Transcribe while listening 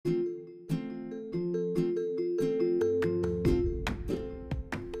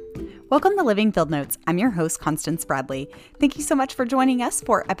Welcome to Living Field Notes. I'm your host, Constance Bradley. Thank you so much for joining us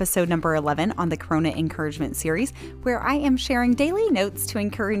for episode number 11 on the Corona Encouragement series, where I am sharing daily notes to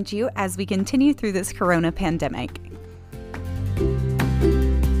encourage you as we continue through this Corona pandemic.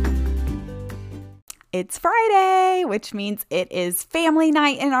 It's Friday, which means it is family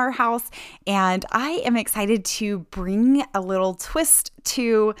night in our house, and I am excited to bring a little twist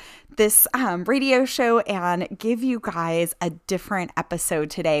to this radio show and give you guys a different episode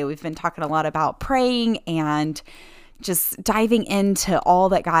today. We've been talking a lot about praying and just diving into all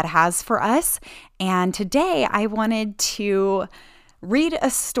that God has for us, and today I wanted to read a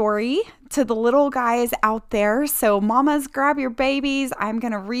story to the little guys out there. So mamas, grab your babies. I'm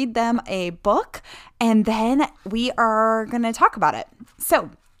going to read them a book and then we are going to talk about it. So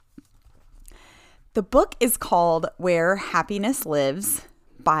the book is called Where Happiness Lives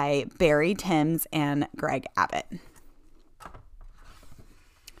by Barry Timms and Greg Abbott.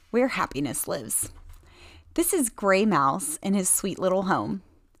 Where Happiness Lives. This is Gray Mouse in his sweet little home.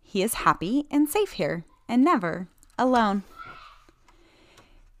 He is happy and safe here and never alone.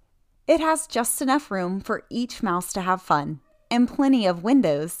 It has just enough room for each mouse to have fun and plenty of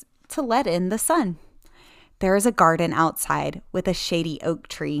windows to let in the sun. There is a garden outside with a shady oak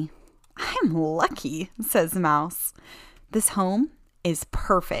tree. I'm lucky, says Mouse. This home is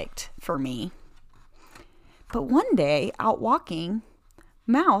perfect for me. But one day, out walking,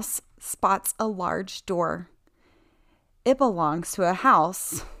 Mouse spots a large door. It belongs to a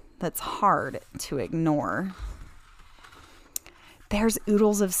house that's hard to ignore. There's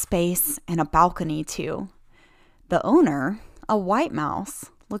oodles of space and a balcony too. The owner, a white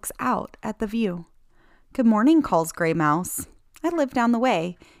mouse, looks out at the view. Good morning, calls Gray Mouse. I live down the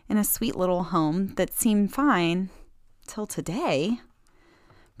way in a sweet little home that seemed fine till today.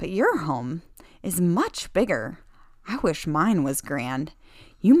 But your home is much bigger. I wish mine was grand.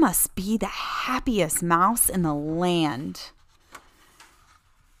 You must be the happiest mouse in the land.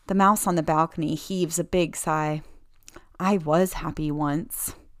 The mouse on the balcony heaves a big sigh. I was happy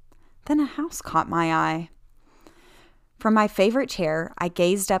once. Then a house caught my eye. From my favorite chair, I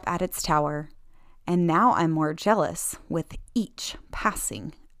gazed up at its tower, and now I'm more jealous with each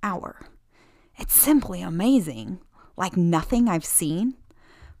passing hour. It's simply amazing, like nothing I've seen.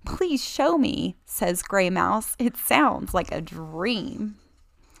 Please show me, says Gray Mouse. It sounds like a dream.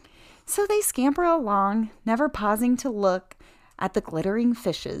 So they scamper along, never pausing to look at the glittering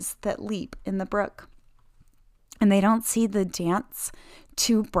fishes that leap in the brook. And they don't see the dance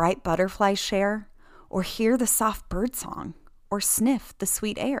two bright butterflies share, or hear the soft bird song, or sniff the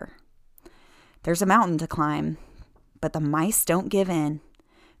sweet air. There's a mountain to climb, but the mice don't give in.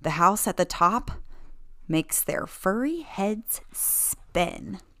 The house at the top makes their furry heads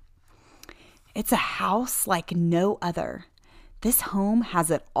spin. It's a house like no other. This home has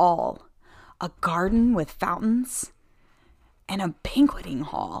it all. A garden with fountains and a banqueting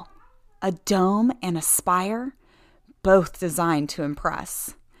hall, a dome and a spire, both designed to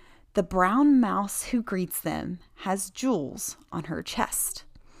impress. The brown mouse who greets them has jewels on her chest.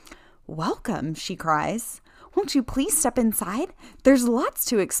 Welcome, she cries. Won't you please step inside? There's lots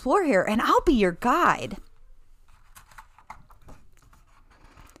to explore here, and I'll be your guide.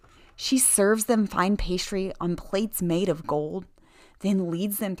 She serves them fine pastry on plates made of gold, then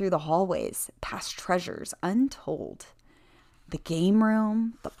leads them through the hallways past treasures untold. The game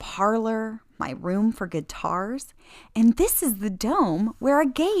room, the parlor, my room for guitars, and this is the dome where I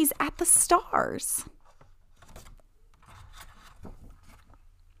gaze at the stars.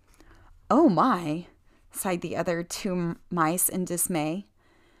 Oh my, sighed the other two mice in dismay,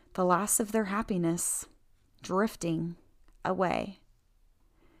 the last of their happiness drifting away.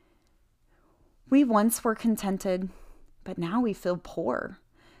 We once were contented, but now we feel poor.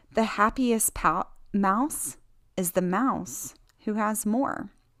 The happiest mouse is the mouse who has more.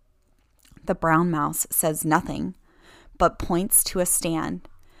 The brown mouse says nothing, but points to a stand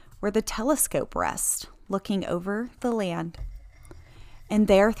where the telescope rests, looking over the land. And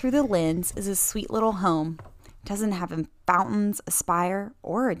there through the lens is a sweet little home. It doesn't have fountains, a spire,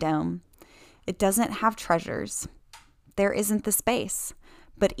 or a dome. It doesn't have treasures. There isn't the space,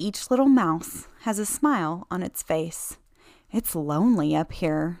 but each little mouse has a smile on its face. It's lonely up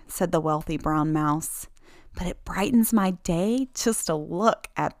here, said the wealthy brown mouse, but it brightens my day just to look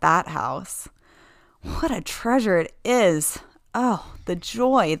at that house. What a treasure it is. Oh, the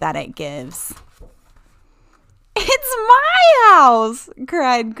joy that it gives. It's my house,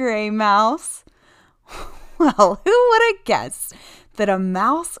 cried Gray Mouse. Well, who would have guessed that a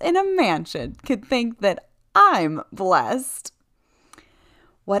mouse in a mansion could think that I'm blessed?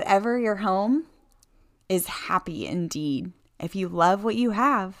 Whatever your home is happy indeed. If you love what you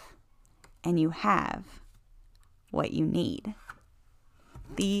have, and you have what you need.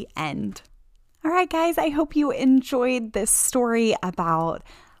 The end. All right, guys, I hope you enjoyed this story about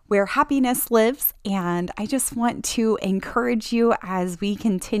where happiness lives. And I just want to encourage you as we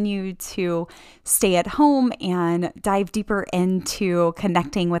continue to stay at home and dive deeper into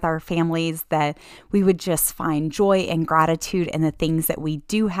connecting with our families, that we would just find joy and gratitude in the things that we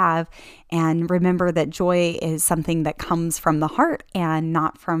do have. And remember that joy is something that comes from the heart and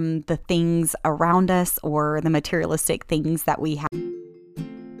not from the things around us or the materialistic things that we have.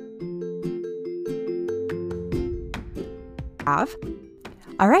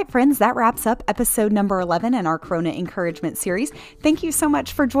 All right, friends, that wraps up episode number 11 in our Corona Encouragement series. Thank you so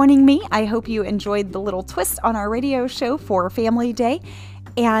much for joining me. I hope you enjoyed the little twist on our radio show for Family Day.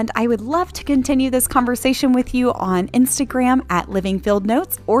 And I would love to continue this conversation with you on Instagram at Living Filled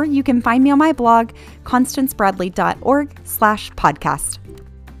Notes, or you can find me on my blog, constancebradley.org/podcast.